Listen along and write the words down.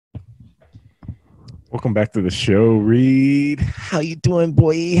Welcome back to the show, Reed. How you doing,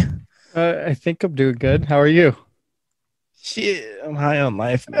 boy? I think I'm doing good. How are you? Shit, I'm high on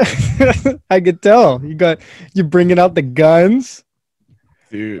life, man. I could tell you bringing out the guns.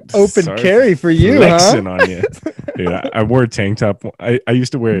 Dude, Open sorry carry for you, flexing huh? on you. Dude, I wore a tank top. I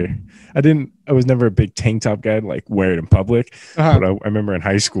used to wear, I was never a big tank top guy, like wear it in public. Uh-huh. But I remember in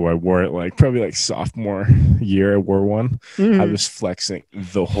high school, I wore it probably like sophomore year. I wore one. I Mhm. was flexing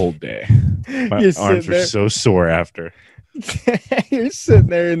the whole day. My You're arms sitting were there. so sore after. You're sitting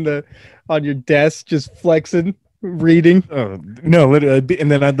there on your desk, just flexing, reading. Oh, no, literally. And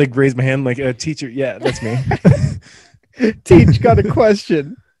then I'd raise my hand teacher. Yeah, that's me. Teach got a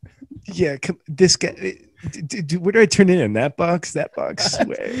question. Yeah, this guy. Where do I turn it in? That box? That box?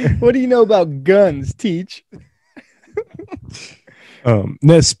 Where? What do you know about guns, Teach?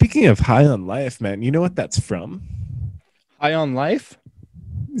 No, speaking of high on life, man, you know what that's from? High on life?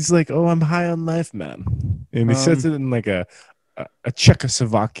 He's like, oh, I'm high on life, man. And he says it in a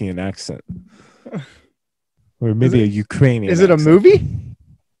Czechoslovakian accent. Or maybe a Ukrainian Is it accent. a movie?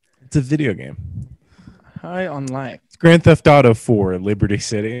 It's a video game. High on life. It's Grand Theft Auto 4, Liberty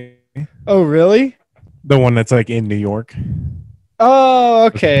City. Oh, really? The one that's in New York. Oh,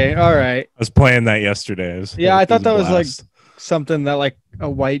 okay. All right. I was playing that yesterday. Yeah, I thought a that was blast. something that a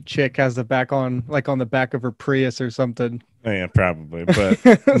white chick has the back on, on the back of her Prius or something. Oh, yeah, probably. But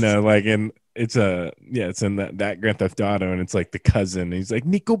no, it's in that Grand Theft Auto, and it's the cousin. He's like,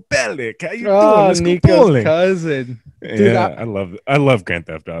 Nico Bellic, how you doing? Let's go Nico's bowling. cousin. Dude, Yeah, I love Grand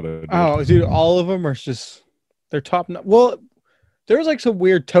Theft Auto. Dude. Oh, dude, all of them are just they're top. Well, there was some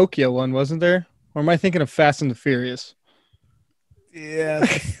weird Tokyo one, wasn't there? Or am I thinking of Fast and the Furious? Yeah,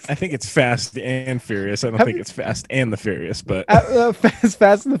 I think it's Fast and Furious. I don't think it's Fast and the Furious, but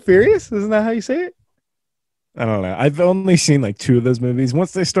Fast and the Furious, isn't that how you say it? I don't know. I've only seen two of those movies.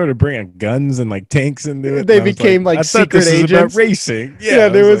 Once they started bringing guns and tanks into it, They became I thought secret this is agents. about racing. Yeah,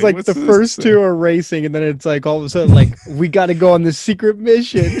 there was what's the this first thing? two are racing, and then it's all of a sudden we got to go on this secret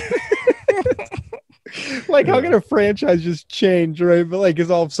mission. How can a franchise just change, right? But it's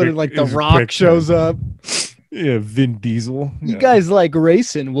all of a sudden The Rock shows up. Yeah, Vin Diesel. You guys like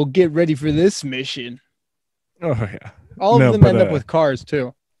racing? We'll get ready for this mission. Oh yeah. All of them end up with cars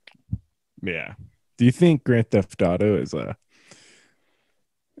too. Yeah. Do you think Grand Theft Auto is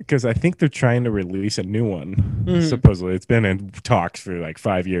because I think they're trying to release a new one. Mhm. Supposedly, it's been in talks for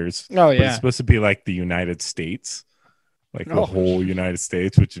 5 years. Oh But yeah, it's supposed to be the United States, the whole United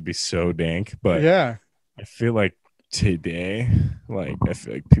States, which would be so dank. But yeah. I feel like today, I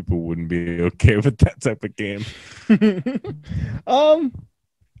feel like people wouldn't be okay with that type of game.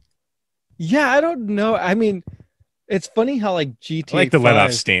 Yeah, I don't know. I mean, it's funny how GTA I like to let off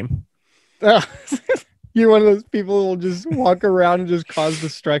 5 steam. You're one of those people who will just walk around and just cause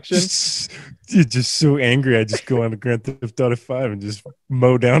destruction. You're just so angry. I just go on to Grand Theft Auto 5 and just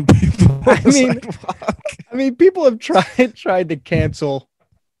mow down people. I mean, people have tried to cancel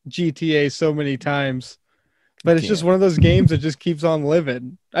GTA so many times, but it's just one of ththose games that just keeps on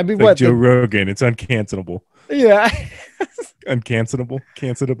living. I mean, what Joe Rogan? It's uncancelable. Yeah, uncancelable,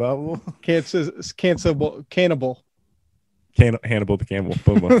 cancelable, cannibal. Hannibal the Cannibal.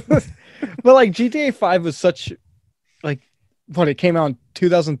 But GTA 5 was such it came out in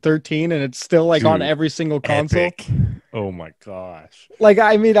 2013 and it's still Dude, on every single console. Epic. Oh my gosh.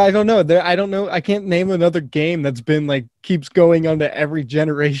 I mean, I don't know. I don't know. I can't name another game that's been keeps going onto every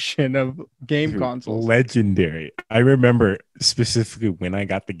generation of game consoles. Legendary. I remember specifically when I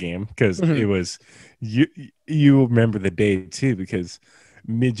got the game because it was you remember the day too because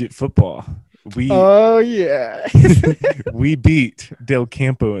midget football. Oh yeah. We beat Del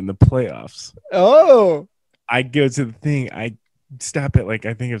Campo in the playoffs. Oh. I go to the thing. I stop at I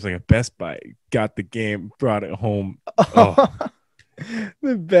think it was a Best Buy. Got the game, brought it home. Oh.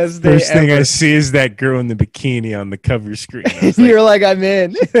 The best day. First thing I see is that girl in the bikini on the cover screen. You're I'm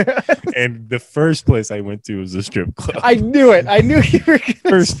in. And the first place I went to was a strip club. I knew it. I knew you were gonna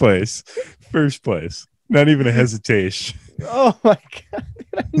First place. Not even a hesitation. Oh my god!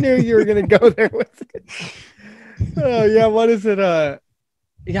 I knew you were gonna go there with it. Oh yeah, what is it?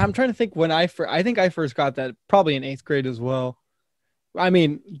 Yeah, I'm trying to think when I think I first got that probably in 8th grade as well. I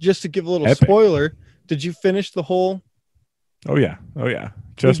mean, just to give a little spoiler, did you finish the whole? Oh yeah.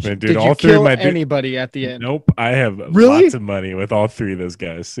 Trust me, dude. Did all you three kill of my anybody at the end? Nope. I have lots of money with all three of those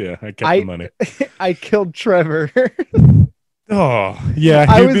guys. Yeah, I kept the money. I killed Trevor. Oh yeah,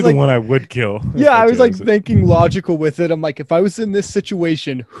 he'd be the one I would kill. Yeah, I was thinking logical with it. I'm if I was in this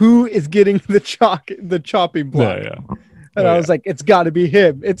situation, who is getting the chopping block? Yeah. And I was it's got to be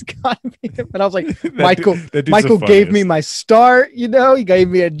him. It's got to be him. And I was Michael Michael gave me my start. He gave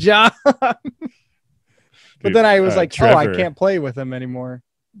me a job. But then I was like, oh, I Trevor, can't play with him anymore.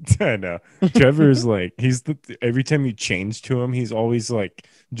 I know. Trevor's like every time you change to him, he's always like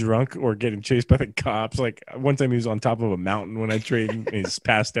drunk or getting chased by the cops. Like one time he was on top of a mountain when I traded him, and he's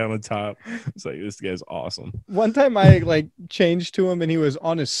passed down on top. It's like this guy's awesome. One time I like changed to him and he was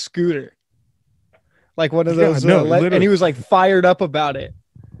on a scooter. Like one of Yeah, those no, and he was like fired up about it.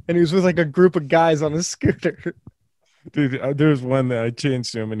 And he was with like a group of guys on a scooter. Dude, there was one that I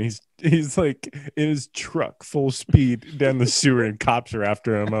changed to him, and he's like in his truck, full speed down the sewer, and cops are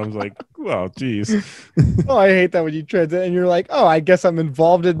after him. I was like, "Well, geez." Oh, I hate that when you transit and you're like, oh, I guess I'm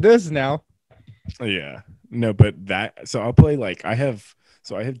involved in this now. Yeah, no, but so I'll play like I have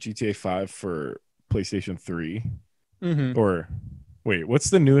GTA 5 for PlayStation 3, Mm-hmm. or wait, what's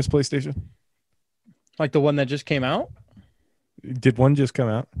the newest PlayStation? Like the one that just came out? Did one just come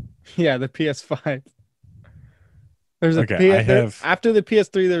out? Yeah, the PS5. There's a Okay, after the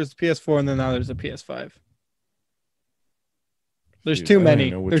PS3, there's PS4, and then now there's a PS5. There's Dude, too I don't many.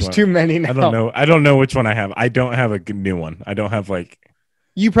 even know which There's one. too many now. I don't know which one I have. I don't have a new one. I don't have like.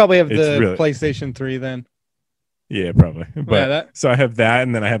 You probably have It's the really- PlayStation 3 then. Yeah, probably. But that- so I have that,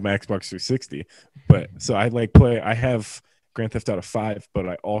 and then I have my Xbox 360. But so I like play. I have Grand Theft Auto 5, but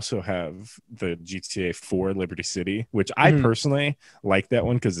I also have the GTA 4 Liberty City, which I Mhm. personally like that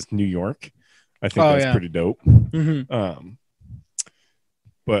one because it's New York. I think Oh, that's yeah. pretty dope. Mm-hmm.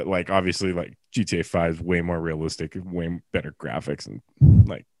 But like obviously, like GTA 5 is way more realistic, way better graphics, and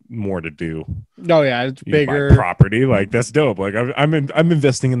like more to do. Oh yeah, it's You buy bigger. property, like that's dope. Like I'm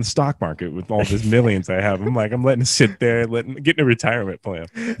investing in the stock market with all this millions I have. I'm letting it sit there, getting a retirement plan.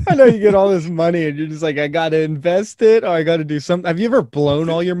 I know you get all this money and you're just like, I gotta invest it or I gotta do something. Have you ever blown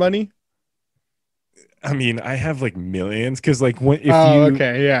all your money? I mean, I have like millions because like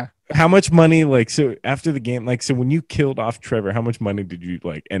Okay, yeah. how much money like so after the game, like so when you killed off Trevor, how much money did you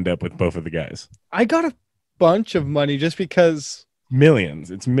like end up with both of the guys? I got a bunch of money just because. Millions.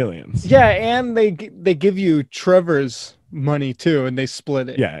 It's millions. Yeah, and they give you Trevor's money too, and they split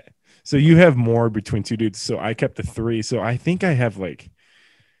it. Yeah. So you have more between two dudes. So I kept the 3. So I think I have like,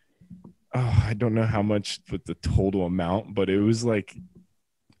 I don't know how much with the total amount, but it was like,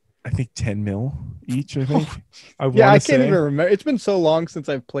 I think 10 mil each. I think. I can't even remember. It's been so long since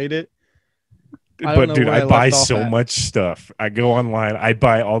I've played it. I don't But know dude, where I I buy left off so at. much stuff. I go online. I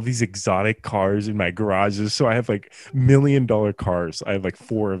buy all these exotic cars in my garages. So I have like $1 million cars. I have like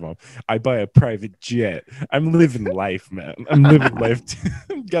 4 of them. I buy a private jet. I'm living life, man. I'm living life.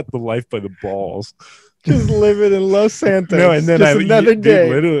 Got the life by the balls. Just living in Los Santos. No, and then just another day.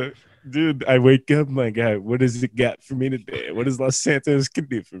 Literally, dude, I wake up, I'm like, God, what does it got for me today? What does Los Santos can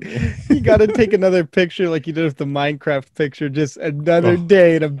do for me? You got to take another picture like you did with the Minecraft picture. Just another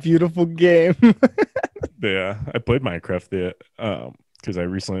day in a beautiful game. Yeah, I played Minecraft there because I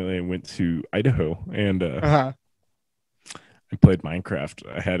recently went to Idaho and Uh-huh. I played Minecraft.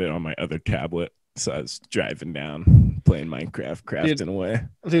 I had it on my other tablet, so I was driving down playing Minecraft, crafting away.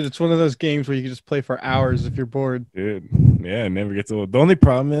 Dude, it's one of those games where you can just play for hours if you're bored. Dude, yeah, it never gets old. The only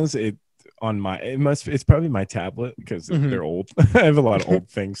problem is it's probably my tablet because Mhm. they're old. I have a lot of old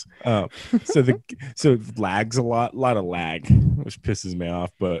things. So it lags a lot of lag, which pisses me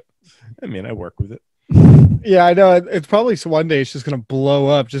off. But I mean, I work with it. Yeah, I know. It's probably one day it's just gonna blow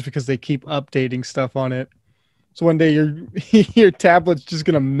up just because they keep updating stuff on it. So one day your tablet's just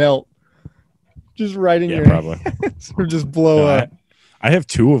gonna melt, just right in Yeah, your probably. hands, or just blow No, up. I have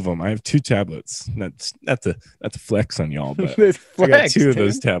 2 of them. I have 2 tablets. That's a flex on y'all, but It's I got flex, 2 of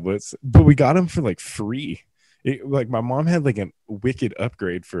those dude. tablets. But we got them for like free. Like my mom had like a wicked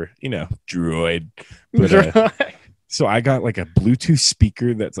upgrade for Droid. But so I got like a Bluetooth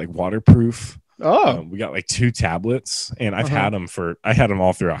speaker that's like waterproof. Oh, We got like 2 tablets, and I've Uh-huh. I had them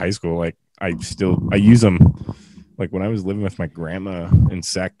all throughout high school. Like I use them. Like when I was living with my grandma in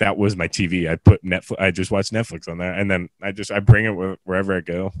Sac, that was my TV. I put Netflix. I just watched Netflix on there, and then I bring it wherever I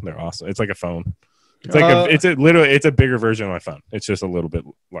go. They're awesome. It's like a phone. It's like it's a bigger version of my phone. It's just a little bit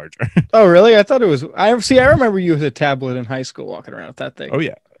larger. oh, really? I thought it was. I remember you with a tablet in high school, walking around with that thing. Oh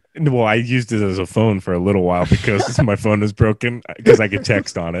yeah. Well, I used it as a phone for a little while because my phone was broken because I could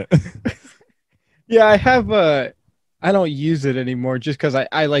text on it. Yeah, I have. I don't use it anymore just because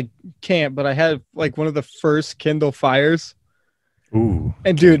I like can't. But I had like one of the first Kindle Fires. Ooh.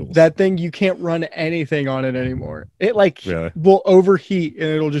 And dude, Kindles. that thing, you can't run anything on it anymore. It like Really? will overheat and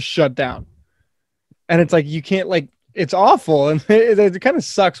it'll just shut down. And it's like you can't like it's awful. And it kind of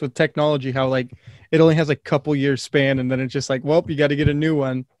sucks with technology how like it only has a couple years span and then it's just like, well, you got to get a new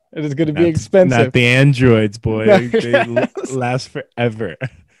one. And it's going to be expensive. Not the androids, boy. No, They yes. last forever.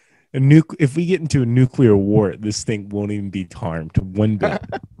 If we get into a nuclear war, this thing won't even be harmed one bit.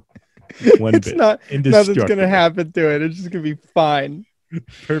 One It's bit. not. Nothing's Indestructible. gonna happen to it. It's just gonna be fine.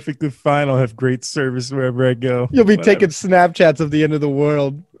 Perfectly fine. I'll have great service wherever I go. You'll be Whatever. taking Snapchats of the end of the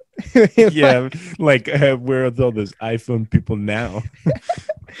world. Yeah, like where are all those iPhone people now?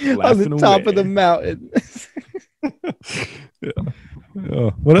 On Laughing the top of the away. mountain. Yeah. Oh,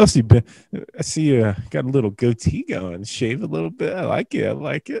 what else you been? I see you got a little goatee going. Shave a little bit. I like it. I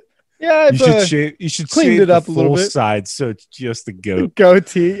like it. Yeah, You I've should shave. You should cleaned shave it up the a little full bit. side, so it's just the goat.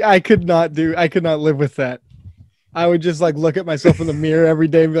 goatee. I could not live with that. I would just like look at myself in the mirror every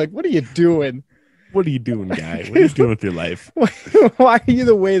day and be like, "What are you doing? What are you doing, guy? What are you doing with your life? Why are you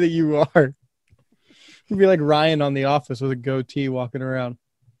the way that you are?" You'd be like Ryan on The Office with a goatee walking around.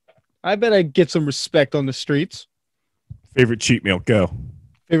 I bet I'd get some respect on the streets. Favorite cheat meal? Go.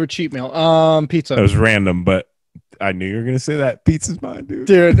 Favorite cheat meal? Pizza. That was random, but I knew you were gonna say that. Pizza's mine, dude.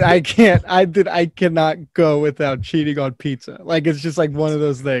 Dude, I can't. I cannot go without cheating on pizza. Like it's just like one of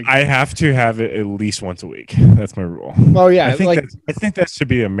those things. I have to have it at least once a week. That's my rule. Oh yeah, I think that should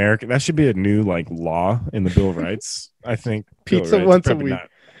be American. That should be a new like law in the Bill of Rights. I think Bill of Pizza Rights, once a probably week. not.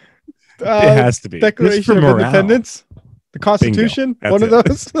 It has to be. Just for Declaration of morale. Independence, the Constitution, That's one of it.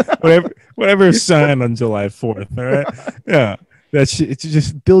 those. Whatever is signed on July 4th. All right. Yeah. It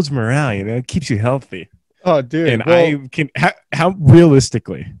just builds morale, it keeps you healthy. Oh, dude. And well, I can how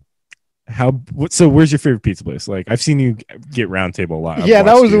realistically, so where's your favorite pizza place? Like I've seen you get Round Table a lot. I've yeah,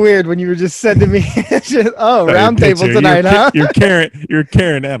 that watched was you. weird when you were just sending me. Saw your Round table picture. tonight, huh? You're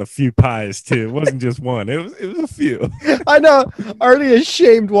carrying out a few pies too. It wasn't just one. It was a few. I know. Already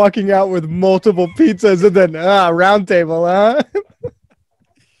ashamed walking out with multiple pizzas and then round table, huh?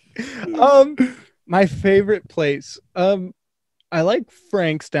 My favorite place. I like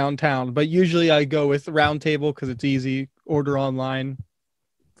Frank's downtown, but usually I go with Round Table because it's easy. Order online.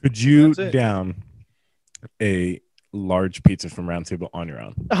 Could you That's it. down a large pizza from Round Table on your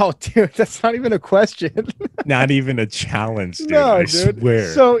own? Oh, dude, that's not even a question. Not even a challenge, dude. No, I dude.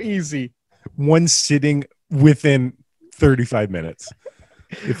 swear. So easy. One sitting within 35 minutes.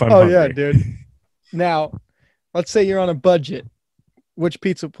 If I'm hungry. Yeah, dude. Now, let's say you're on a budget. Which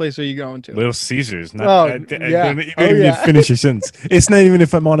pizza place are you going to? Little Caesars. Not, Oh, I yeah. don't even Oh, need yeah. to finish your sentence. It's not even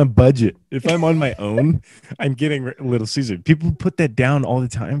if I'm on a budget. If I'm on my own, I'm getting Little Caesar. People put that down all the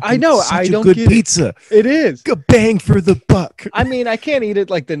time. I know, It's such I a don't good get it. pizza. It is. Good bang for the buck. I mean, I can't eat it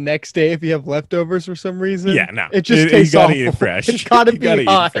like the next day if you have leftovers for some reason. Yeah, no. It just you tastes gotta awful. eat it fresh. It's gotta You be gotta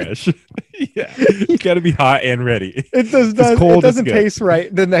hot. Eat it fresh. Yeah, you gotta be hot and ready. It does It's not. cold, It it's doesn't good. taste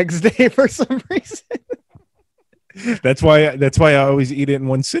right the next day for some reason. That's why I always eat it in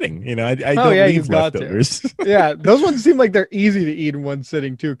one sitting. I don't yeah, leave you've got to. leftovers. Yeah, those ones seem like they're easy to eat in one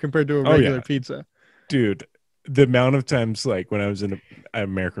sitting too, compared to a Oh, regular yeah. pizza. Dude, the amount of times like when I was in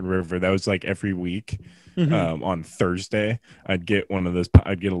American River, that was like every week. Mhm. On Thursday, I'd get one of those.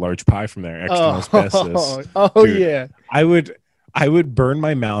 I'd get a large pie from there, extra Oh, asbestos. oh Dude. yeah. I would burn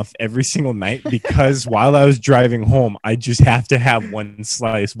my mouth every single night because while I was driving home, I just have to have one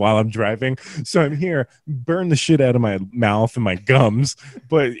slice while I'm driving. So I'm here, burn the shit out of my mouth and my gums,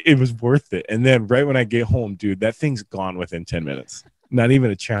 but it was worth it. And then right when I get home, dude, that thing's gone within 10 minutes. Not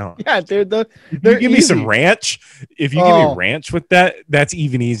even a challenge. Yeah, dude. If They're you give me some easy. ranch, if you give Oh. me ranch with that, that's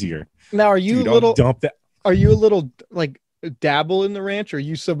even easier. Now, are you Dude, a I'll little? dump that. Are you a little like dabble in the ranch, or are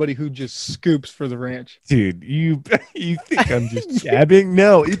you somebody who just scoops for the ranch? Dude, you think I'm just dabbing?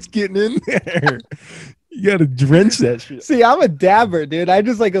 No, it's getting in there. You gotta drench that shit. See, I'm a dabber, dude. I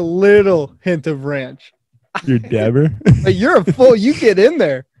just like a little hint of ranch. You're a dabber, But you're a full. You get in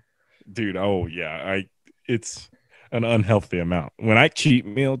there. dude. Oh yeah, it's an unhealthy amount. When I cheat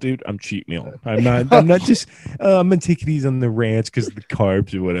meal, dude, I'm cheat meal. I'm not just I'm gonna take it easy on the ranch because of the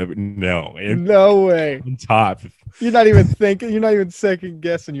carbs or whatever. No, No way. on top. You're not even thinking. You're not even second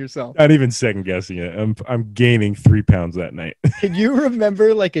guessing yourself. Not even second guessing it. I'm gaining 3 pounds that night. Can you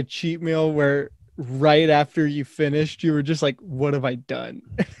remember like a cheat meal where right after you finished, you were just like, "What have I done?"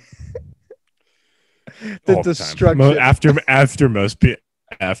 The All the time. destruction.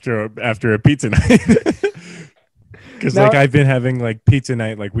 After a pizza night. Because Now- like I've been having like pizza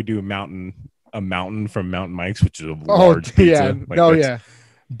night, like we do a mountain from Mountain Mike's, which is a large pizza. yeah. Like, Oh that's- yeah.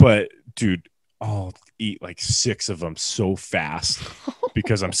 But dude, I'll eat like 6 of them so fast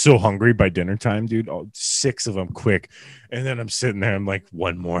because I'm so hungry by dinner time, dude. 6 of them quick, and then I'm sitting there. I'm like,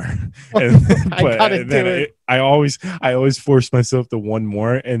 one more. gotta do it. I always force myself to one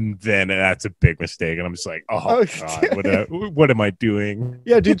more, and then that's a big mistake. And I'm just like, oh God, what am I doing?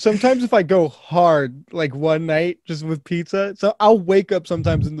 Yeah, dude. Sometimes if I go hard, like one night just with pizza, so I'll wake up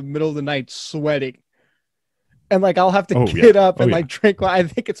sometimes in the middle of the night sweating, and like I'll have to Oh, get yeah. up and Oh, like drink. I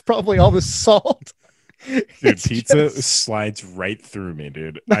think it's probably all the salt. Dude, It's pizza just- slides right through me,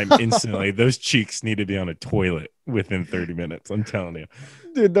 dude. I'm instantly, those cheeks need to be on a toilet within 30 minutes. I'm telling you.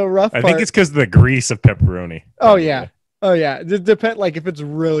 dude, the rough I part. think it's because of the grease of pepperoni. Oh probably. yeah. Oh yeah. It depend like if it's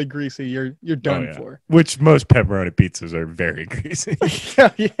really greasy, you're done yeah. for. Which most pepperoni pizzas are very greasy.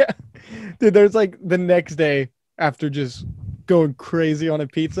 Yeah, yeah. Dude, there's like the next day after just going crazy on a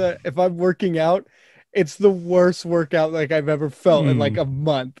pizza, if I'm working out, it's the worst workout like I've ever felt in like a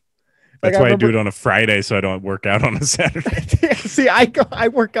month. Like That's why I do remember, it on a Friday so I don't work out on a Saturday. see, I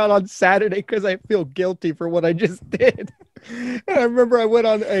work out on Saturday because I feel guilty for what I just did. And I remember I went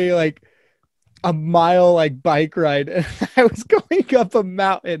on a mile like bike ride and I was going up a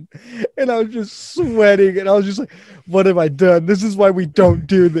mountain and I was just sweating and I was just like, what have I done? This is why we don't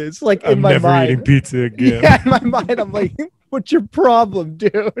do this. Like in I'm my never mind. eating pizza again. Yeah, in my mind, I'm like, what's your problem,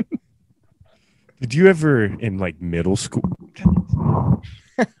 dude? Did you ever in like middle school?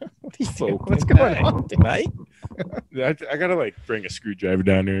 What are you doing? What's going on, dude? Mate? I gotta like bring a screwdriver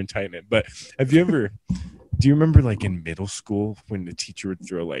down there and tighten it. But have you ever? Do you remember like in middle school when the teacher would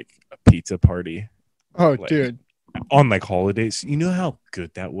throw like a pizza party Oh, like, dude. on like holidays? You know how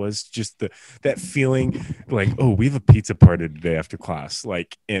good that was. Just that feeling like, oh, we have a pizza party today after class.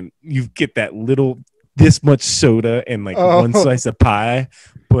 Like, and you get that little this much soda and like one Oh. slice of pie,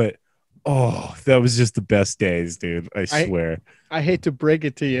 but. Oh, that was just the best days, dude. I swear. I hate to break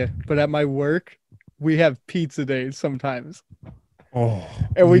it to you, but at my work, we have pizza days sometimes. Oh,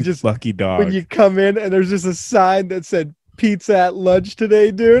 And we you just lucky dog. when you come in and there's just a sign that said pizza at lunch today,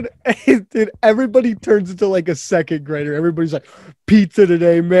 dude. Dude, everybody turns into like a second grader. Everybody's like, pizza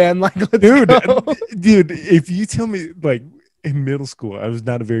today, man. Like, let's dude, go. dude, if you tell me like in middle school, I was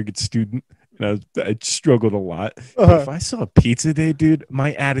not a very good student and I struggled a lot. But Uh-huh. if I saw a pizza day, dude,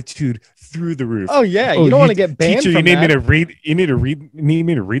 my attitude through the roof. Oh yeah, you don't want to get banned Teacher, from you need that. me to read. You need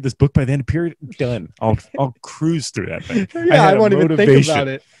me to read this book by the end of period. Done. I'll cruise through that thing. Yeah, I had a won't even think motivation. about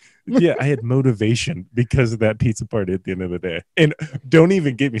it. Yeah, I had motivation because of that pizza party at the end of the day. And don't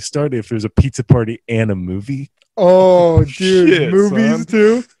even get me started if there's a pizza party and a movie. Oh, dude, Shit, movies son.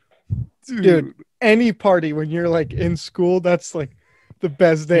 too. Dude, Dude, any party when you're like in school, that's like the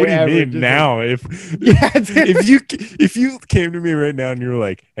best day what do you ever. mean Just now? like- yeah, dude. If you came to me right now and you were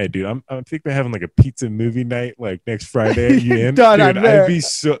like, "Hey, dude, I'm thinking about having like a pizza movie night like next Friday." You in? Done, Dude, I'm there. I'd be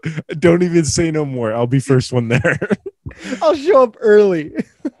so. Don't even say no more. I'll be first one there, I'll show up early.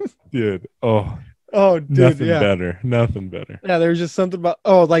 dude. Oh, Oh, dude, nothing yeah. better. Nothing better. Yeah, there's just something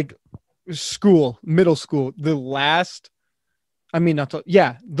about like school, middle school. The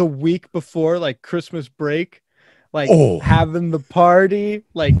week before like Christmas break, like Oh. having the party,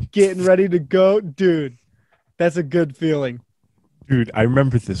 like getting ready to go, dude. That's a good feeling. Dude, I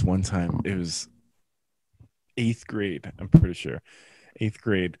remember this one time. It was 8th grade. I'm pretty sure 8th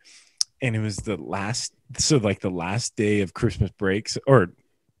grade, and it was the last day of Christmas breaks, or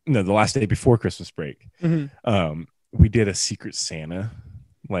no, the last day before Christmas break. Mhm. We did a Secret Santa,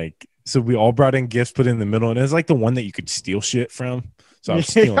 like, so we all brought in gifts, put it in the middle, and it was like the one that you could steal shit from. So I was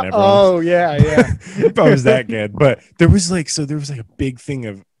stealing everyone's. Oh yeah, yeah. If I was that good, but there was like a big thing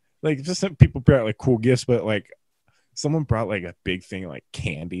of like, just some people brought like cool gifts, but like someone brought like a big thing of, like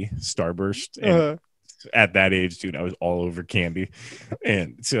candy, Starburst, and Uh, at that age, dude, I was all over candy,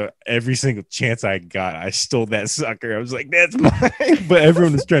 and so every single chance I got, I stole that sucker. I was like, "That's mine," but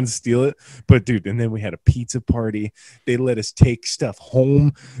everyone was trying to steal it. But dude, and then we had a pizza party. They let us take stuff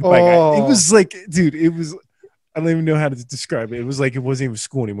home. Like it oh. was like, dude, it was. I don't even know how to describe it. It was like it wasn't even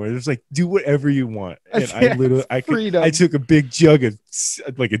school anymore. It was like, do whatever you want. And I literally, freedom. I took a big jug of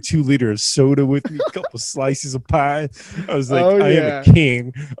like a 2-liter of soda with me, a couple slices of pie. I was like, Oh, I am yeah. a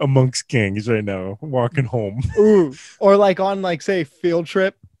king amongst kings right now, walking home. Ooh, or like on like say field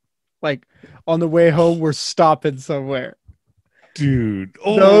trip, like on the way home we're stopping somewhere. Dude,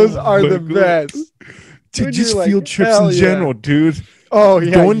 Those are my the God. best. Dude, When just you're like, field trips hell in yeah. general, dude. Oh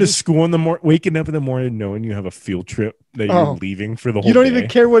yeah, Going to you, school in the morning, waking up in the morning, knowing you have a field trip that you're Oh. leaving for the whole you don't day. even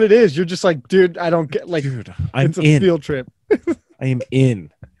care what it is. You're just like, dude, I don't get like Dude, I'm it's a in. field trip. I am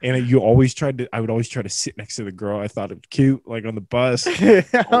in. And I would always try to sit next to the girl I thought it was cute, like on the bus. Oh,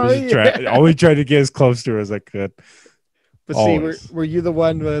 yeah. Always tried to get as close to her as I could. But see, always. were you the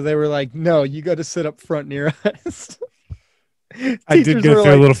one where they were like, no, you got to sit up front near us? I did Teachers go were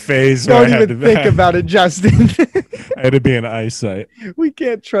through a like, little phase where I don't had even to think about it, Justin. I had to be in eyesight. We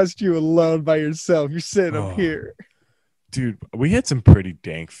can't trust you alone by yourself. You're sitting Oh. up here. Dude, we had some pretty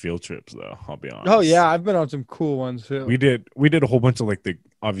dank field trips though, I'll be honest. Oh yeah, I've been on some cool ones too. We did a whole bunch of like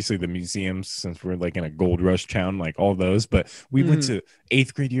obviously the museums, since we're like in a gold rush town, like all those, but we went to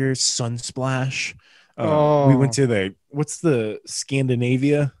 8th grade year Sunsplash. We went to what's the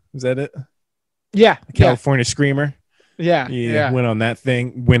Scandinavia? Is that it? Yeah, The California Screamer. yeah. Went on that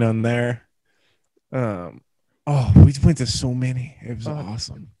thing. Went on there. We went to so many. It was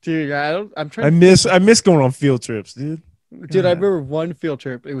awesome, dude. I'm trying. I miss going on field trips, dude. Dude, I remember one field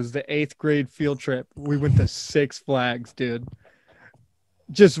trip. It was the 8th grade field trip. We went to Six Flags, dude.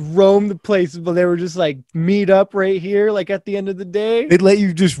 Just roam the place, but they were just like meet up right here, like at the end of the day. They'd let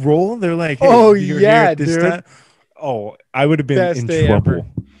you just roll. They're like, hey, oh you're yeah, here at this dude. time. Oh, I would have been Best in day trouble. ever.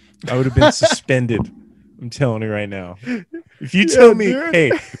 I would have been suspended. I'm telling you right now. If you tell me, dude.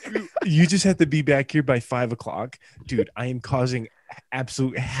 hey, you just have to be back here by 5:00, dude, I am causing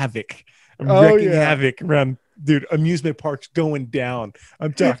absolute havoc. I'm wrecking havoc around, dude. Amusement parks going down.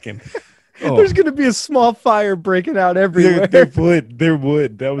 I'm talking. There's gonna be a small fire breaking out everywhere. There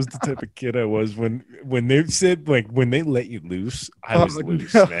would. That was the type of kid I was when they said, like, when they let you loose, I was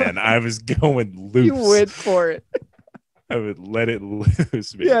loose, man. I was going loose. You went for it. I would let it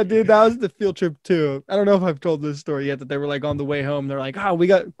loose, man. Yeah, dude, that was the field trip too. I don't know if I've told this story yet, that they were like on the way home. They're like, we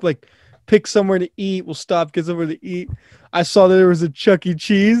got like pick somewhere to eat. We'll stop, get somewhere to eat. I saw that there was a Chuck E.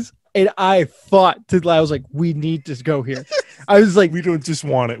 Cheese, and I was like, we need to go here. I was like, we don't just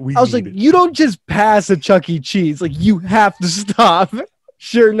want it. I was like, you don't just pass a Chuck E. Cheese. Like, you have to stop.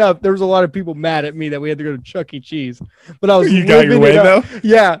 Sure enough, there was a lot of people mad at me that we had to go to Chuck E. Cheese. But I was got your way though?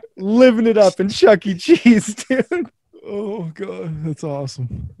 Yeah, living it up in Chuck E. Cheese, dude. Oh god, that's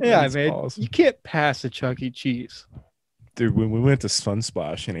awesome. Yeah, that's man. Awesome. You can't pass a Chuck E. Cheese. Dude, when we went to Sun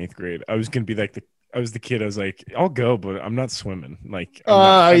Splash in 8th grade, I was gonna be like I was the kid. I was like, I'll go, but I'm not swimming. Like,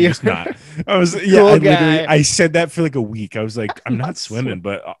 I'm just not. I was, I said that for like a week. I was like, I'm not swimming,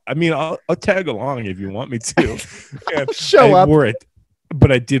 but I mean, I'll tag along if you want me to. And Show up. But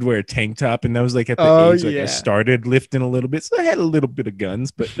I did wear a tank top, and that was like at the age I started lifting a little bit, so I had a little bit of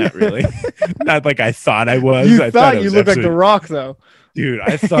guns, but not really. Not like I thought I was. I thought you looked like The Rock, though. Dude,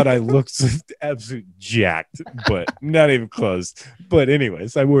 I thought I looked absolute jacked, but not even close. But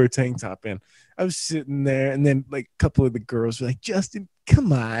anyways, I wore a tank top, and I was sitting there, and then like a couple of the girls were like, Justin,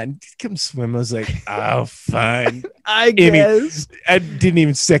 come on, come swim. I was like, oh, fine. I guess. I didn't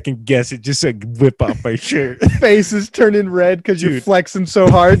even second guess it, just like whip off my shirt. Faces turning red because you're flexing so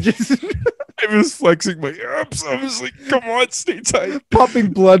hard. I was flexing my abs. I was like, come on, stay tight.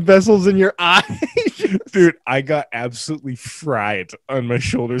 Popping blood vessels in your eyes. Dude, I got absolutely fried on my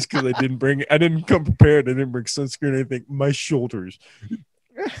shoulders because I didn't come prepared. I didn't bring sunscreen or anything. My shoulders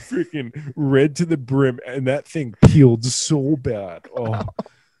freaking red to the brim, and that thing peeled so bad. Oh,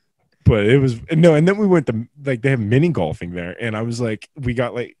 but it was and then we went to, like, they have mini golfing there, and I was like, we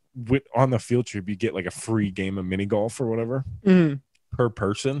got like on the field trip, you get like a free game of mini golf or whatever per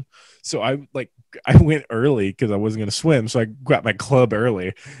person. So I went early because I wasn't going to swim, so I got my club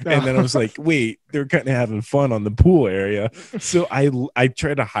early, and then I was like, wait, they're kind of having fun on the pool area, so I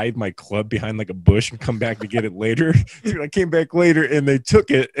tried to hide my club behind like a bush and come back to get it later. Dude, I came back later and they took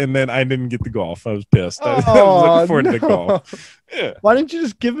it, and then I didn't get the golf. I was pissed. I was looking forward to the golf. Yeah. Why didn't you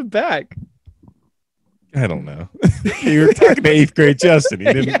just give it back? I don't know. You were talking to 8th grade Justin.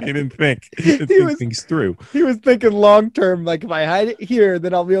 He didn't think things through. He was thinking long term, like, if I hide it here,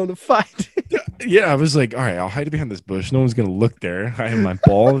 then I'll be able to find it. Yeah, I was like, all right, I'll hide it behind this bush. No one's gonna look there. I have my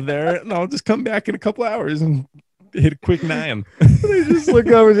ball there, and I'll just come back in a couple hours and hit a quick 9. They just look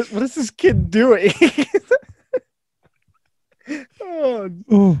over. What is this kid doing? Yeah,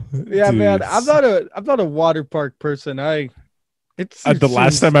 dude. Man. I'm not a water park person. It's the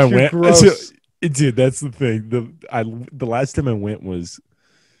last time I went. Dude, that's the thing. The last time I went was,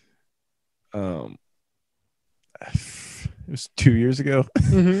 it was 2 years ago.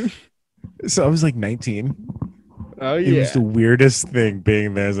 Mm-hmm. So I was like 19. Oh yeah, it was the weirdest thing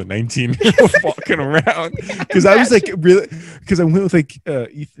being there as a 19-year-old walking around. Because I was like really, because I went with like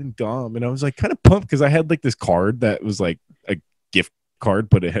Ethan Dom, and I was like kind of pumped because I had like this card that was like a gift card,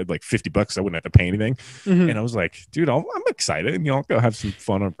 but it had like $50. I wouldn't have to pay anything. Mm-hmm. And I was like, dude, I'm excited, and I'll go have some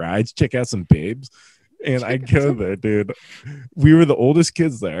fun on rides, check out some babes. And I go there, dude. We were the oldest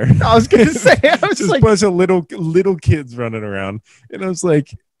kids there. I was gonna say, I was just like a bunch of little kids running around, and I was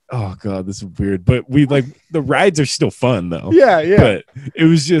like, oh god, this is weird. But we like the rides are still fun though. Yeah. But it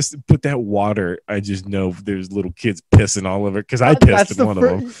was just, but that water, I just know there's little kids pissing all over because I pissed in one of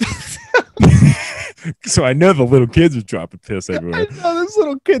them. So I know the little kids are dropping piss everywhere. I know this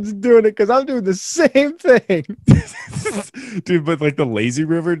little kid's doing it because I'm doing the same thing. Dude, but like the lazy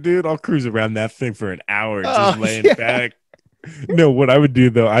river, dude, I'll cruise around that thing for an hour just laying back. No, what I would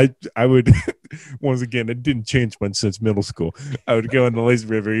do though, I would once again, it didn't change much since middle school. I would go in the lazy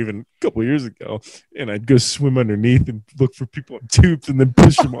river even a couple of years ago, and I'd go swim underneath and look for people on tubes and then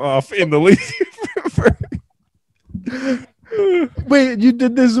push them off in the lazy river. Wait, you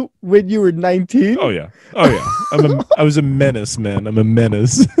did this when you were 19? Oh yeah. I was a menace, man. I'm a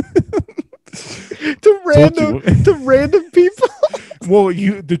menace. To random people. Well,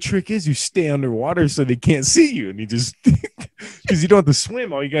 the trick is you stay underwater so they can't see you, and you just because you don't have to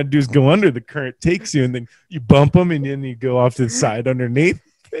swim. All you gotta do is go under. The current takes you, and then you bump them, and then you go off to the side underneath.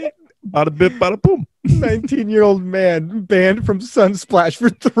 Bada bit, bada boom. 19-year-old man banned from Sunsplash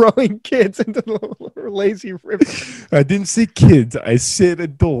for throwing kids into the lazy river. I didn't say kids. I said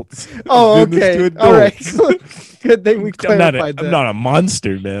adults. Oh, okay. All right. Good thing we clarified that. I'm not a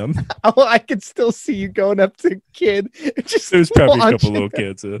monster, man. Oh, I could still see you going up to a kid. There's probably a couple little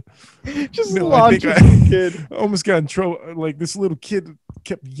kids. Just launch a kid. I almost got in trouble. Like this little kid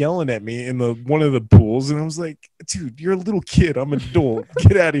kept yelling at me in one of the pools, and I was like, "Dude, you're a little kid. I'm an adult.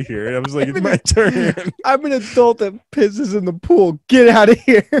 Get out of here." And I was like, "It's my turn." I'm an adult that pisses in the pool. Get out of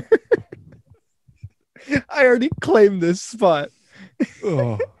here. I already claimed this spot.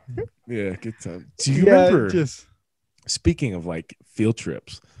 Oh, yeah, good time. Do you remember? Speaking of like field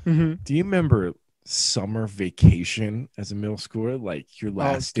trips, do you remember summer vacation as a middle schooler? Like your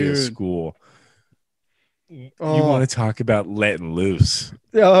last day of school. You want to talk about letting loose?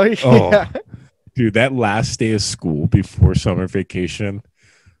 Oh yeah, dude, that last day of school before summer vacation.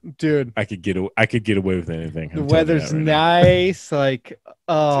 Dude, I could get away with anything. The weather's nice. Like,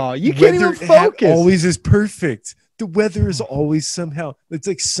 you can't even focus. Always is perfect. The weather is always somehow. It's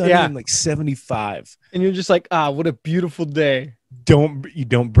like sunny and like 75. And you're just like, what a beautiful day. You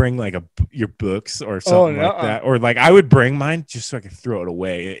don't bring like your books or something like that, or like I would bring mine just so I could throw it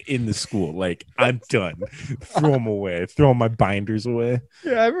away in the school. Like I'm done. Throw them away. Throw my binders away.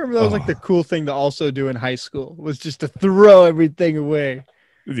 Yeah, I remember that was like the cool thing to also do in high school was just to throw everything away.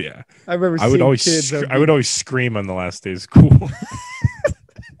 Yeah, I remember. I would always scream on the last day of school.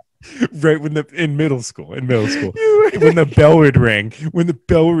 Right in middle school, when the bell would ring,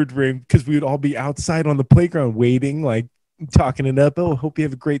 because we would all be outside on the playground waiting, like talking it up. Oh, hope you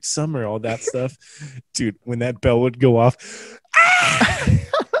have a great summer, all that stuff, dude. When that bell would go off, I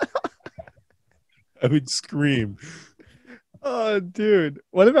would scream. Oh, dude.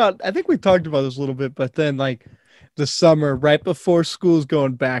 What about? I think we talked about this a little bit, but then like. The summer right before school's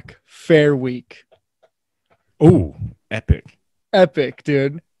going back, fair week. Oh, epic,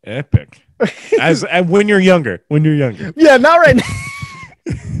 dude, epic. As when you're younger, yeah, not right now.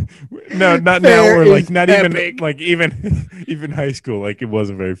 No, not fair now, or like not epic. even high school. Like it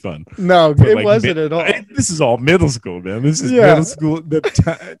wasn't very fun. No, but it wasn't at all. This is all middle school, man. This is middle school,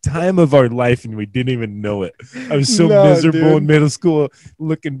 the time of our life, and we didn't even know it. I was so miserable in middle school.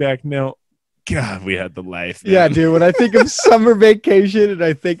 Looking back now. God, we had the life. Man. Yeah, dude. When I think of summer vacation and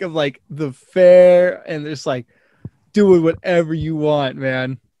I think of like the fair and just like doing whatever you want,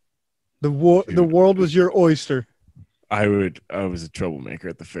 man. The world was your oyster. I was a troublemaker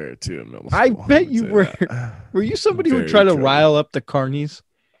at the fair too in middle school. I bet you were. Were you somebody who would try to rile up the carnies?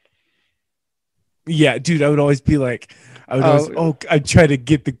 Yeah, dude. I would always be like, I'd try to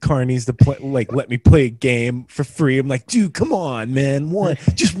get the carnies to play, like, let me play a game for free. I'm like, dude, come on, man,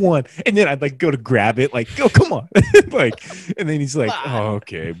 just one. And then I'd like go to grab it, like, oh, come on, like, and then he's like, oh,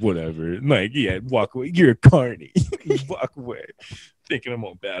 okay, whatever. And like, yeah, walk away. You're a carny. Walk away. Thinking I'm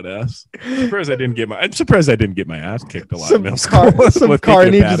all badass. I'm surprised I didn't get my ass kicked a lot in middle school. Some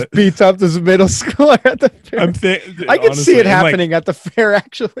carny just beats up this middle schooler at the fair. I can see it happening at the fair,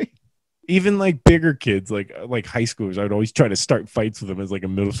 actually. Even like bigger kids, like high schoolers, I'd always try to start fights with them as like a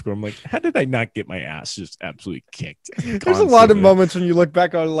middle schooler. I'm like, how did I not get my ass just absolutely kicked? There's a lot of moments when you look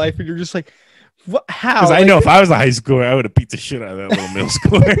back on life and you're just like, what? How? Because I know if I was a high schooler, I would have beat the shit out of that little middle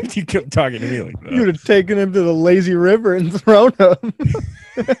schooler. You kept talking to me like that. You would have taken him to the lazy river and thrown him.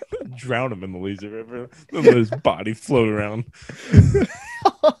 Drown him in the lazy river. Let his body float around.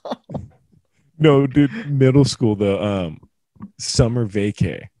 No, dude, middle school, the summer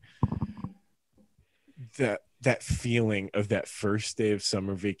vacay. That feeling of that first day of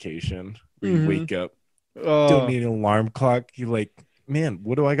summer vacation where you wake up, don't need an alarm clock. You're like, man,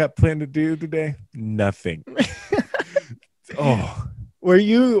 what do I got planned to do today? Nothing. Were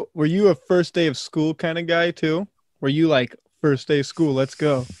you a first day of school kind of guy too? Were you like first day of school, let's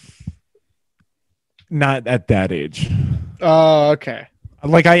go? Not at that age. Oh, okay.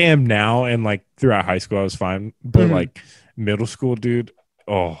 Like I am now, and like throughout high school I was fine, but like middle school, dude,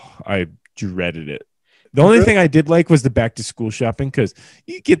 I dreaded it. The only thing I did like was the back to school shopping, because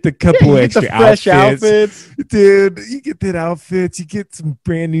you get the couple extra outfits. Dude. You get that outfits. You get some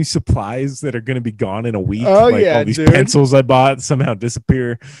brand new supplies that are going to be gone in a week. Oh, like all these pencils I bought somehow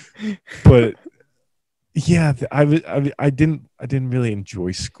disappear. But yeah, I didn't really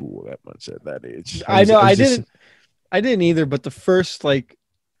enjoy school that much at that age. I know I didn't. I didn't either, but the first like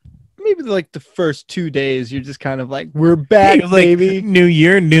maybe like the first 2 days, you're just kind of like, we're back, Hey, like, baby. new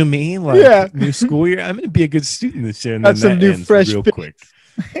year, new me, like Yeah. new school year. I'm gonna be a good student this year, and Got then some that new ends fresh real bits. quick.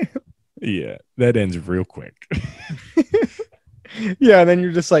 Yeah, that ends real quick. Yeah, and then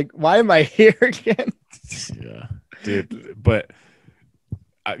you're just like, why am I here again? Yeah, dude. But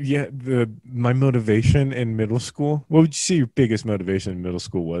yeah, my motivation in middle school. What would you say your biggest motivation in middle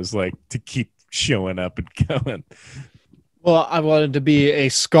school was? Like to keep showing up and going. Well, I wanted to be a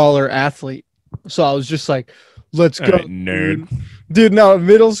scholar athlete. So I was just like, let's All go, right, nerd. Dude, no, in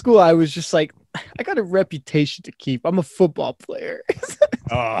middle school, I was just like, I got a reputation to keep. I'm a football player.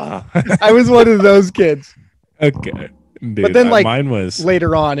 Oh. I was one of those kids. Okay. Dude, But then, like, mine was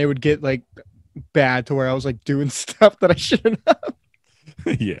later on, it would get like bad to where I was like doing stuff that I shouldn't have.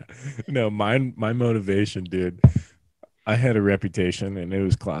 yeah. No, my motivation, dude. I had a reputation and it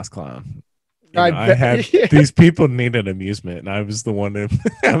was class clown. You know, I had these people needed amusement, and I was the one to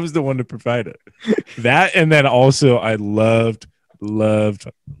I was the one to provide it. That, and then also I loved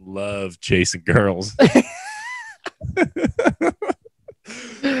chasing girls.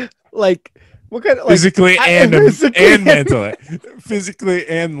 Like, what kind of like, physically and physically mentally, physically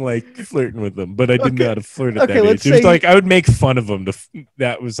and like flirting with them. But I didn't know how to flirt at that age. It was like I would make fun of them.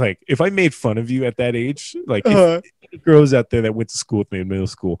 That was like if I made fun of you at that age, like if girls out there that went to school with me in middle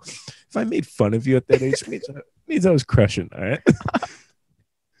school, if I made fun of you at that age, means I was crushing. All right, it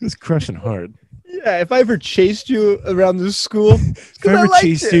was crushing hard. Yeah, if I ever chased you around the school, if I ever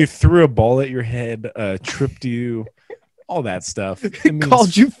chased you, threw a ball at your head, tripped you. All that stuff.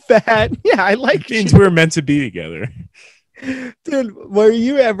 Called you fat. Yeah, I like it. Means we were meant to be together. Dude, were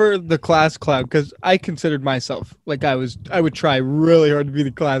you ever the class clown? Because I considered myself like I would try really hard to be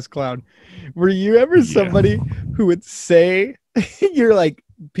the class clown. Were you ever somebody who would say you're like,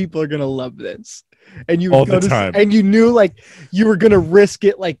 people are gonna love this? And you all the time. And you knew like you were gonna risk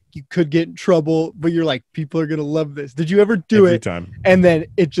it, like you could get in trouble, but you're like, people are gonna love this. Did you ever do Every it? Time. And then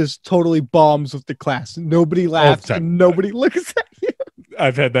it just totally bombs with the class. Nobody laughs and nobody looks at you.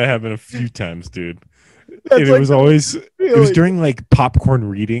 I've had that happen a few times, dude. And it was always it was during like popcorn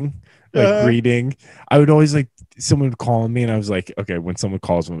reading, like reading. I would always like someone would call me, and I was like, okay, when someone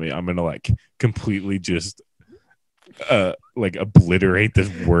calls me, I'm gonna like completely just like obliterate this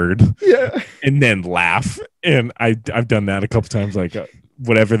word, and then laugh. And I've done that a couple times, like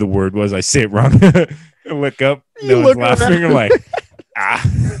whatever the word was, I say it wrong and look up, no one's laughing. I'm like,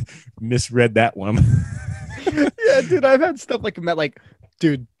 misread that one. Yeah, dude, I've had stuff like that, like,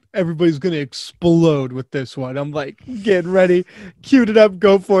 dude, everybody's gonna explode with this one. I'm like, getting ready, queued it up,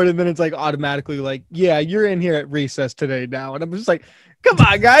 go for it, and then it's like automatically like, yeah, you're in here at recess today now, and I'm just like, come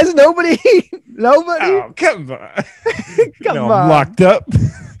on, guys, nobody. Oh, come on, come on, I'm locked up.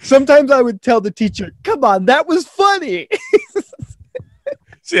 Sometimes I would tell the teacher, come on, that was funny.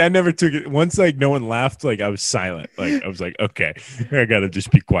 See, I never took it. Once, like, no one laughed, like, I was silent. Like, I was like, okay, I gotta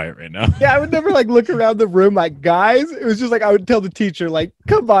just be quiet right now. Yeah, I would never, like, look around the room like, guys. It was just like, I would tell the teacher, like,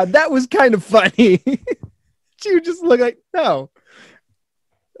 come on, that was kind of funny. She would just look like, no.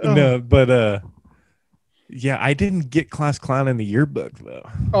 No, but, yeah, I didn't get class clown in the yearbook, though.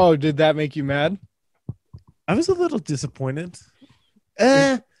 Oh, did that make you mad? I was a little disappointed.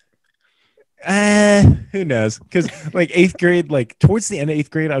 Who knows? Because like 8th grade, like towards the end of 8th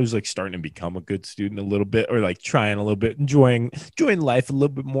grade, I was like starting to become a good student a little bit, or like trying a little bit, enjoying life a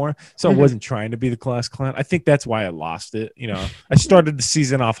little bit more. So I wasn't trying to be the class clown. I think that's why I lost it. You know, I started the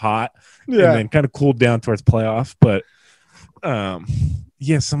season off hot, and then kind of cooled down towards playoff. But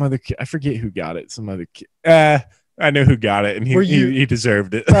yeah, some other kid, I forget who got it. Some other kid. I know who got it, and he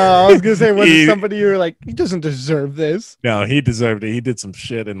deserved it. I was gonna say, was it somebody you were like, he doesn't deserve this? No, he deserved it. He did some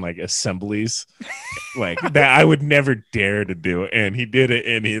shit in like assemblies, like that I would never dare to do, and he did it,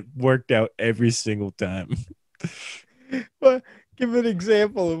 and it worked out every single time. Well, give an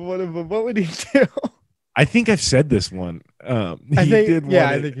example of one of them. What would he do? I think I've said this one. I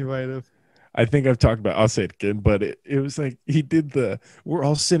think you might have. I think I've talked about. I'll say it again, but it was like he did we're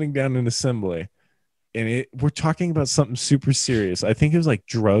all sitting down in assembly. And we're talking about something super serious. I think it was like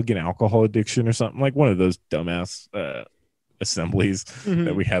drug and alcohol addiction or something, like one of those dumbass assemblies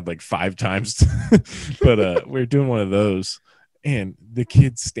that we had like 5 times. But we're doing one of those, and the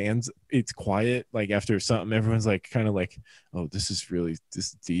kid stands. It's quiet. Like after something, everyone's like kind of like, "Oh, this is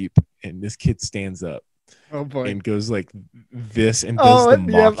deep." And this kid stands up. Oh boy! And goes like this and does the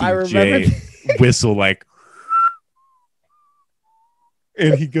Mockingjay whistle like.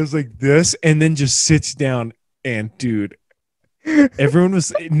 And he goes like this and then just sits down, and dude,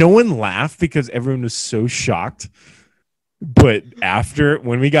 no one laughed because everyone was so shocked. But after,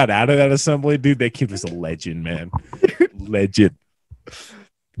 when we got out of that assembly, dude, that kid was a legend, man. Legend.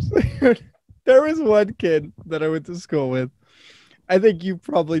 There was one kid that I went to school with. I think you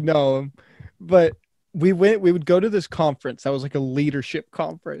probably know him, but we would go to this conference that was like a leadership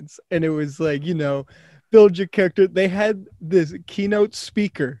conference, and it was like, build your character. They had this keynote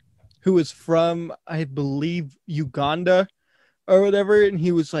speaker who was from, I believe, Uganda or whatever, and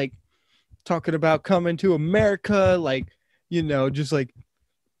he was like talking about coming to America, like, just like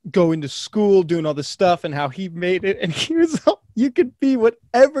going to school, doing all this stuff, and how he made it. And he was all, you could be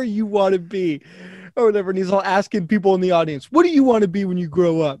whatever you want to be or whatever. And he's all asking people in the audience, what do you want to be when you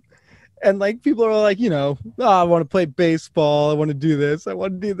grow up? And like people are like, I want to play baseball. I want to do this. I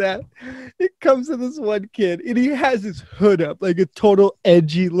want to do that. It comes to this one kid, and he has his hood up, like a total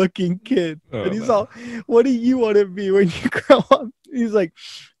edgy looking kid. And he's all, what do you want to be when you grow up? He's like,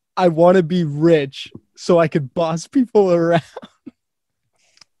 I want to be rich so I could boss people around.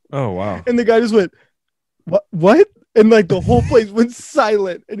 Oh, wow. And the guy just went, what? And like the whole place went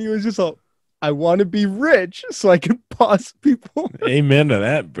silent. And he was just all, I want to be rich so I can boss people. Amen to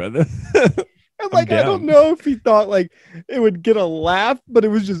that, brother. And like, I don't know if he thought like it would get a laugh, but it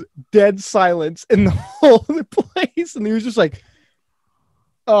was just dead silence in the whole place. And he was just like,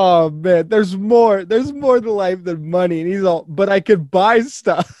 oh man, there's more to life than money. And he's all, but I could buy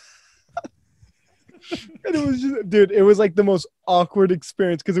stuff. And it was just, dude, it was like the most awkward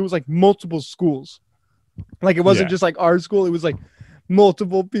experience because it was like multiple schools. Like it wasn't just like our school. It was like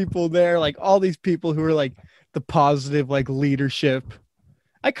multiple people there, like all these people who were like the positive, like leadership.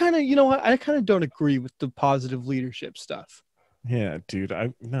 I kind of, I kind of don't agree with the positive leadership stuff. Yeah, dude.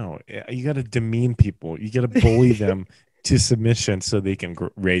 You got to demean people. You got to bully them to submission so they can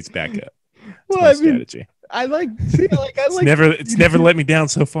raise back up. That's my strategy. It's never let me down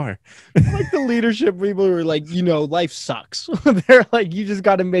so far. I like the leadership people who are like, life sucks. They're like, you just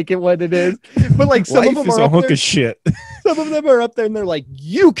got to make it what it is. But like some of them is are a hunk of shit. Some of them are up there and they're like,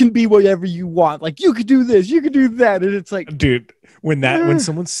 you can be whatever you want. Like you could do this, you could do that. And it's like, dude, when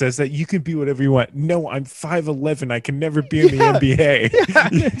someone says that, you can be whatever you want. No, I'm 5'11". I can never be in the NBA. Yeah.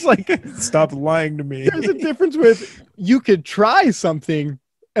 It's like, stop lying to me. There's a difference with you could try something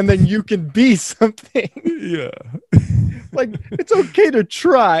and then you can be something. Yeah. Like it's okay to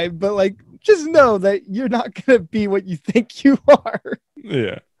try, but like just know that you're not gonna be what you think you are.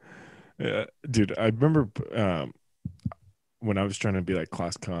 Yeah. Dude, I remember when I was trying to be like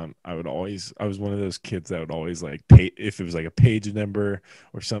class con, I was one of those kids that would always like pay if it was like a page number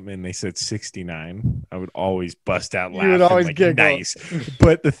or something and they said 69, I would always bust out laughing. You would always like, nice.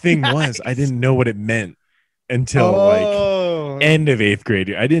 But the thing was, I didn't know what it meant until like end of 8th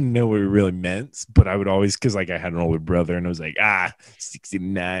grade. I didn't know what it really meant, but I would always, because like I had an older brother and I was like,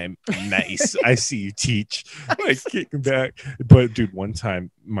 69, nice. I see you teach. Like kicking back. But dude, one time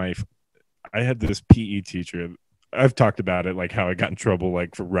I had this PE teacher. I've talked about it, like how I got in trouble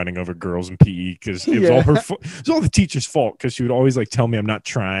like for running over girls in PE because it was all her fault. It was all the teacher's fault because she would always like tell me I'm not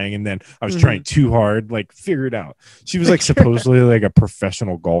trying, and then I was trying too hard. Like figure it out. She was like supposedly like a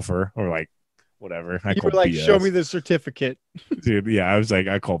professional golfer or like whatever. You were like, BS. Show me the certificate. Dude, yeah, I was like,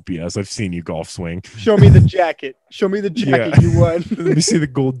 I call BS. I've seen you golf swing. Show me the jacket. Show me the jacket you won. Let me see the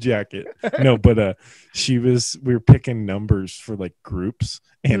gold jacket. No, but we were picking numbers for like groups,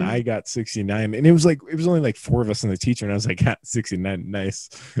 and I got 69. And it was only like 4 of us and the teacher, and I was like, 69, nice.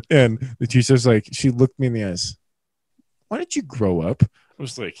 And the teacher's like, she looked me in the eyes. Why did you grow up? I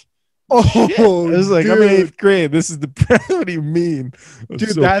was like, shit. I was like, dude. I'm in 8th grade. This is what do you mean?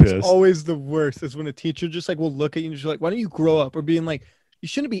 Dude, so that's pissed. Always the worst is when a teacher just like will look at you and just like, why don't you grow up? Or being like, you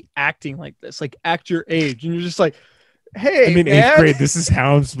shouldn't be acting like this. Like act your age. And you're just like, hey, I'm in 8th grade. This is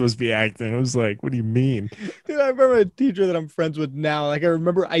how I'm supposed to be acting. I was like, what do you mean? Dude, I remember a teacher that I'm friends with now. Like I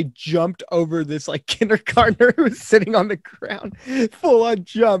remember I jumped over this like kindergartner who was sitting on the ground, full on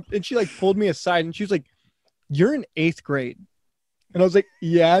jump. And she like pulled me aside and she was like, you're in 8th grade. And I was like,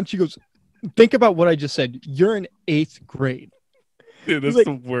 yeah. And she goes, think about what I just said. You're in 8th grade. Dude, that's like,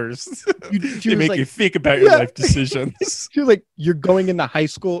 the worst. They make you think about your life decisions. She was like, you're going into high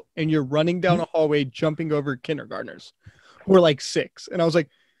school and you're running down a hallway, jumping over kindergartners who are like 6. And I was like,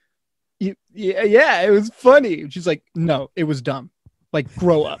 yeah, it was funny. She's like, no, it was dumb. Like,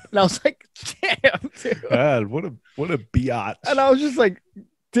 grow up. And I was like, damn, dude. God, what a biatch. And I was just like,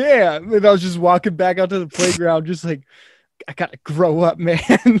 damn. And I was just walking back out to the playground, just like, I gotta grow up, man.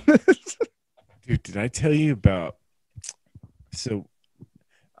 Dude, did I tell you about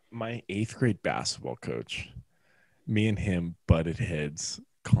my 8th grade basketball coach? Me and him butted heads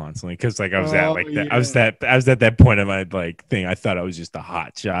constantly because like I was I was at that point of my like thing. I thought I was just a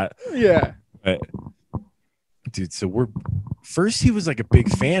hot shot. Yeah. But dude, so first he was like a big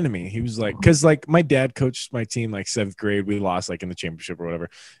fan of me. He was like, because like my dad coached my team like 7th grade. We lost like in the championship or whatever.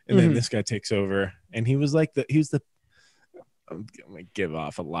 And then this guy takes over, and he was like I'm gonna give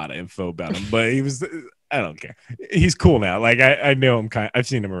off a lot of info about him, but I don't care. He's cool now. Like I know him I've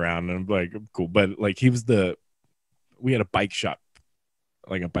seen him around, and I'm like, cool. But like we had a bike shop,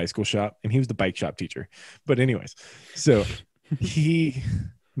 like a bicycle shop, and he was the bike shop teacher. But anyways, so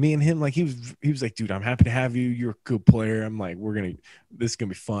me and him, like he was like, dude, I'm happy to have you. You're a good player. I'm like, this is gonna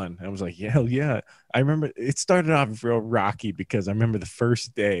be fun. And I was like, yeah, hell yeah. I remember it started off real rocky because I remember the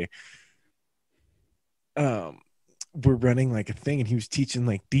first day, we're running like a thing, and he was teaching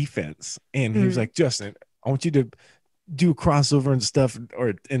like defense, and he was like, Justin, I want you to do a crossover and stuff,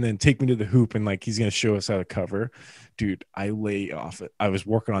 and then take me to the hoop, and like he's gonna show us how to cover. Dude, I lay off it. I was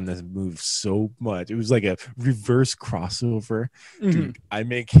working on this move so much. It was like a reverse crossover. Dude, I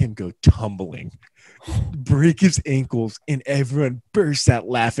make him go tumbling, break his ankles, and everyone bursts out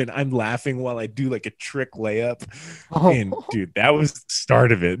laughing. I'm laughing while I do like a trick layup. And dude, that was the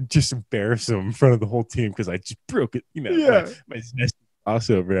start of it. Just embarrass him in front of the whole team because I just broke it. You know, my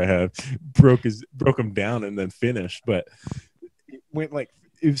crossover I had broke him down and then finished. But it went like,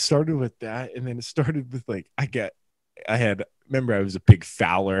 it started with that, and then it started with like remember I was a big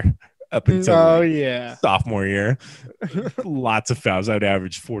fouler up until sophomore year. Lots of fouls. I'd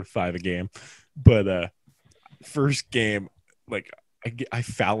average 4 to 5 a game. But first game, like I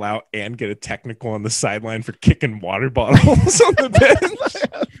foul out and get a technical on the sideline for kicking water bottles on the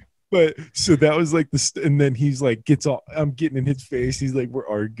bench. But so that was like and then he's like, I'm getting in his face. He's like, we're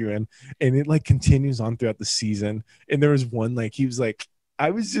arguing, and it like continues on throughout the season. And there was one, like, he was like, I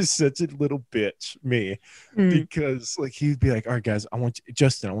was just such a little bitch, because like he'd be like, all right, guys,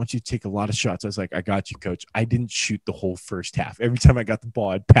 Justin, I want you to take a lot of shots. I was like, I got you, coach. I didn't shoot the whole first half. Every time I got the ball,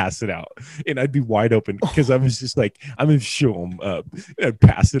 I'd pass it out, and I'd be wide open because I was just like, I'm gonna show him up, and I'd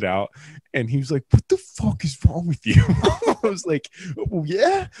pass it out. And he was like, what the fuck is wrong with you? I was like, oh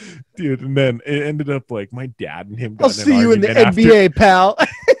yeah, dude. And then it ended up like my dad and him got I'll see you in the NBA, pal.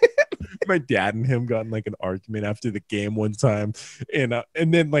 My dad and him got in like an argument after the game one time, and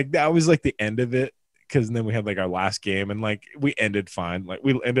then like that was like the end of it, because then we had like our last game, and like we ended fine. Like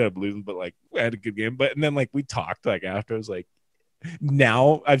we ended up losing, but like we had a good game. But and then like we talked like after. I was like,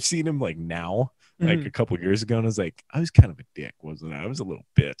 now I've seen him like now, like a couple years ago, and I was like, I was kind of a dick, wasn't I? I was a little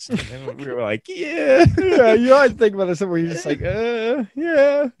bitch. And then we were like, yeah. You always think about this where you're just like,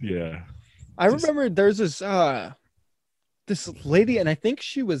 yeah. I remember there's this lady, and I think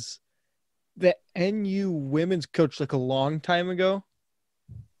she was the NU women's coach like a long time ago,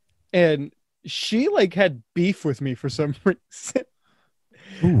 and she like had beef with me for some reason.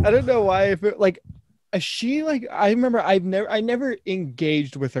 I don't know why. If it, like she like I remember I never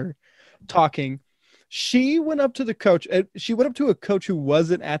engaged with her talking. She went up to the coach. She went up to a coach who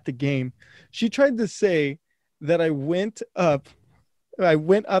wasn't at the game. She tried to say that I went up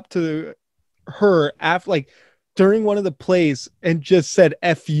to her after like during one of the plays and just said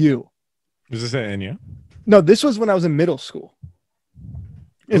F you. Was this at NU? No, this was when I was in middle school.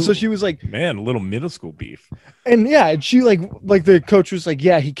 And so she was like, man, a little middle school beef. And yeah, and she like the coach was like,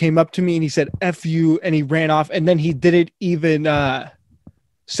 yeah, he came up to me and he said F you, and he ran off, and then he didn't even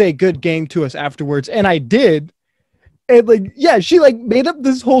say good game to us afterwards. And I did. And like, yeah, she like made up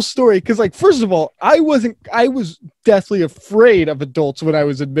this whole story because like, first of all, I was deathly afraid of adults when I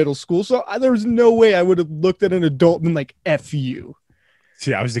was in middle school. So there was no way I would have looked at an adult and been like, F you.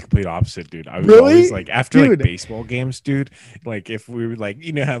 See, I was the complete opposite, dude. I was really? Always like, after like baseball games, dude, like if we were like,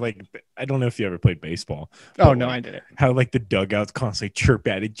 you know how like, I don't know if you ever played baseball. Oh no, like, I didn't. How like the dugouts constantly chirp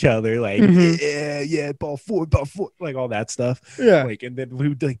at each other, like, yeah, ball four, like all that stuff. Yeah. Like, and then we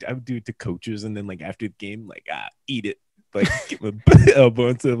would like, I would do it to coaches, and then like after the game, like, eat it. Like give a elbow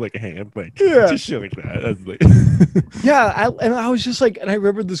instead of like a hand, like just shit like that. That's like I was just like, and I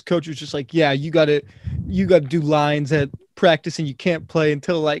remember this coach was just like, yeah, you gotta do lines at practice, and you can't play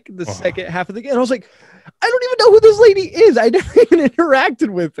until like the second half of the game. And I was like, I don't even know who this lady is. I never even interacted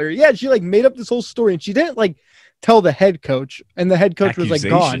with her. Yeah, she like made up this whole story, and she didn't like tell the head coach, and the head coach was like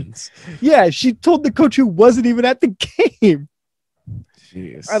gone. Yeah, she told the coach who wasn't even at the game.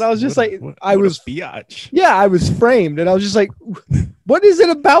 Jeez. And I was just I was biatch. Yeah, I was framed, and I was just like, what is it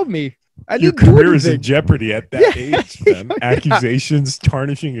about me? Your career is in jeopardy at that age, man. Accusations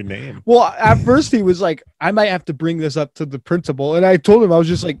tarnishing your name. Well, at first he was like, I might have to bring this up to the principal. And I told him, I was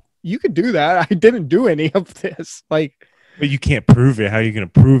just like, you could do that. I didn't do any of this. Like, But you can't prove it. How are you going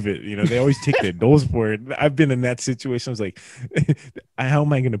to prove it? You know, they always take the adults for it. I've been in that situation. I was like, how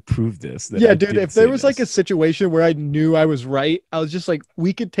am I going to prove this? That Yeah, I dude, didn't if there say was like a this? situation where I knew I was right, I was just like,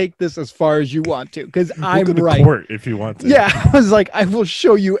 we could take this as far as you want to because We'll I'm go to right. court if you want to. Yeah, I was like, I will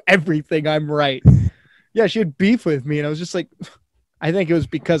show you everything. I'm right. Yeah, she had beef with me, and I was just like, I think it was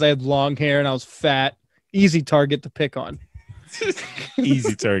because I had long hair and I was fat. Easy target to pick on.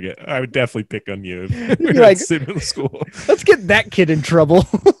 Easy target. I would definitely pick on you if You'd we be were like, in middle school. let's get that kid in trouble.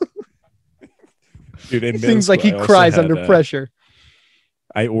 Dude, in It middle seems like school, he I also cries had, under pressure.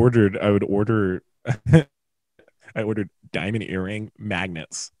 I would order I ordered diamond earring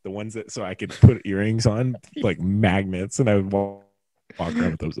magnets, the ones that so I could put earrings on like magnets, and I would walk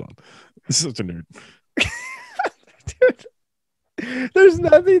around with those on. Such a nerd. Dude, there's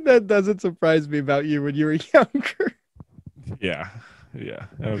nothing that doesn't surprise me about you when you were younger. Yeah, yeah.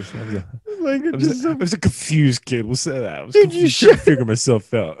 I was Like it just I was a confused kid. We'll say that. I was Dude, you confused, trying to figure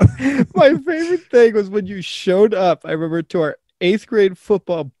myself out. my favorite thing was when you showed up. I remember to our 8th grade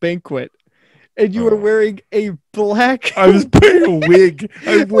football banquet, and you were wearing a black. I was wearing a wig.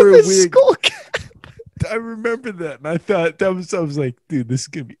 I wore a with wig. skull cap. I remember that, and I thought that was. I was like, dude, this is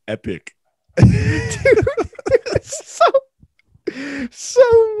gonna be epic. Dude, it's so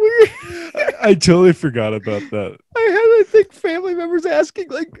weird. I totally forgot about that. I think, family members asking,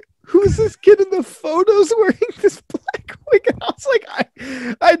 like, who's this kid in the photos wearing this black wig? And I was like,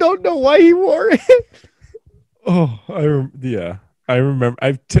 I don't know why he wore it. Oh, yeah. I remember.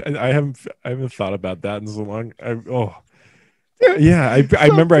 I haven't thought about that in so long. I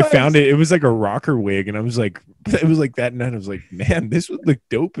remember I found it. It was like a rocker wig, and I was like, it was like that night. I was like, man, this would look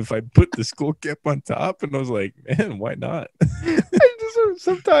dope if I put the skull cap on top. And I was like, man, why not? I just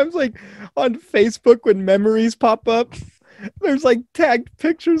sometimes like on Facebook when memories pop up, there's like tagged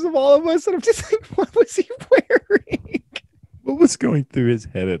pictures of all of us, and I'm just like, what was he wearing? What was going through his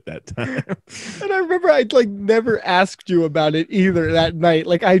head at that time? And I remember I'd like never asked you about it either that night.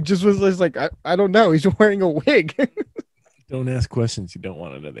 Like I just was just like, I don't know. He's wearing a wig. Don't ask questions you don't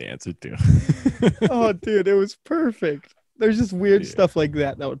want to know the answer to. Oh, dude, it was perfect. There's just weird stuff like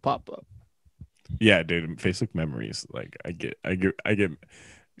that would pop up. Yeah, dude, Facebook memories. Like I get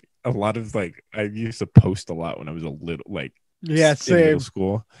a lot of like I used to post a lot when I was a little like in middle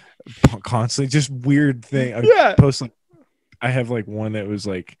school, constantly just weird thing. I would post like I have like one that was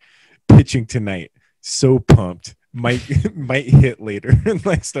like pitching tonight, so pumped, might hit later and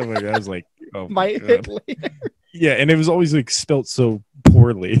like stuff like that. I was like, oh, might hit later. Yeah, and it was always like spelt so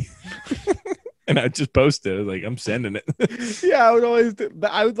poorly. And I just posted it, like I'm sending it. Yeah, I would always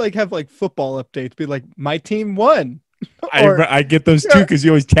I would like have like football updates, be like, my team won. I get those too because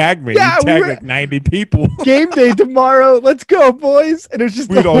you always tag me. Yeah, you tag like 90 people. Game day tomorrow. Let's go, boys. And it's just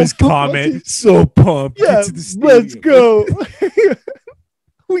we'd always comment, so pumped. Yeah, let's go.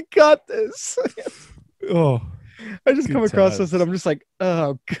 We got this. Oh, I just come across this and I'm just like,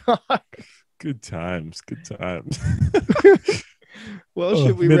 oh god. Good times. Well,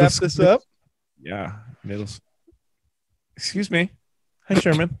 should we wrap this up? Yeah, Excuse me. Hi,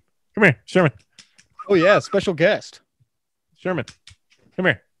 Sherman. Come here, Sherman. Oh yeah, special guest. Sherman, come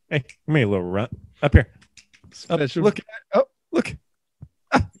here. Hey, come here, little runt. Up here. Look. Oh, look.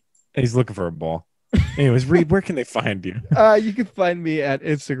 He's looking for a ball. Anyways, Reed, where can they find you? You can find me at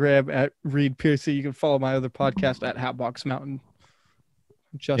Instagram at Reed Piercy. You can follow my other podcast at Hatbox Mountain.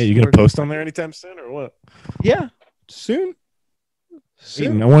 Hey, you gonna post on there anytime soon or what? Yeah, soon.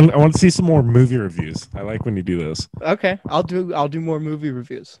 I want to see some more movie reviews. I like when you do those. Okay, I'll do more movie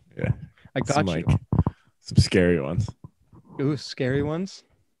reviews. Yeah, I got you. Some scary ones. Ooh, scary ones.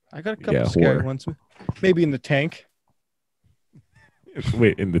 I got a couple scary ones. Maybe in the tank.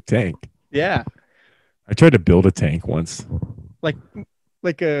 Wait, in the tank? Yeah. I tried to build a tank once. Like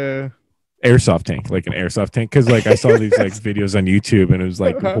a airsoft tank, like an airsoft tank, because like I saw these like videos on YouTube, and it was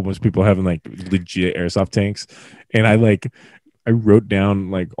like a whole bunch of people having like legit airsoft tanks, and I wrote down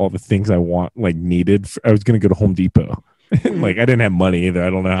like all the things I needed. I was gonna go to Home Depot. Like I didn't have money either.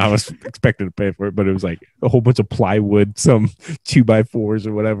 I don't know how I was expected to pay for it, but it was like a whole bunch of plywood, some 2x4s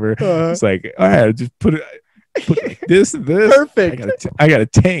or whatever. It's like, all right, just put like this and this. Perfect. I got a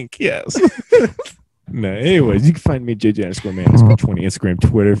tank. Yes. No, anyways, you can find me JJ_man_20 Instagram,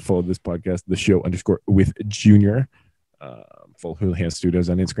 Twitter. Follow this podcast, the show _with Junior. Follow Houlihan Studios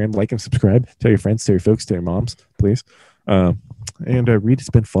on Instagram. Like and subscribe. Tell your friends, tell your folks, tell your moms, please. And Reed, it's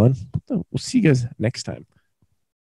been fun. We'll see you guys next time.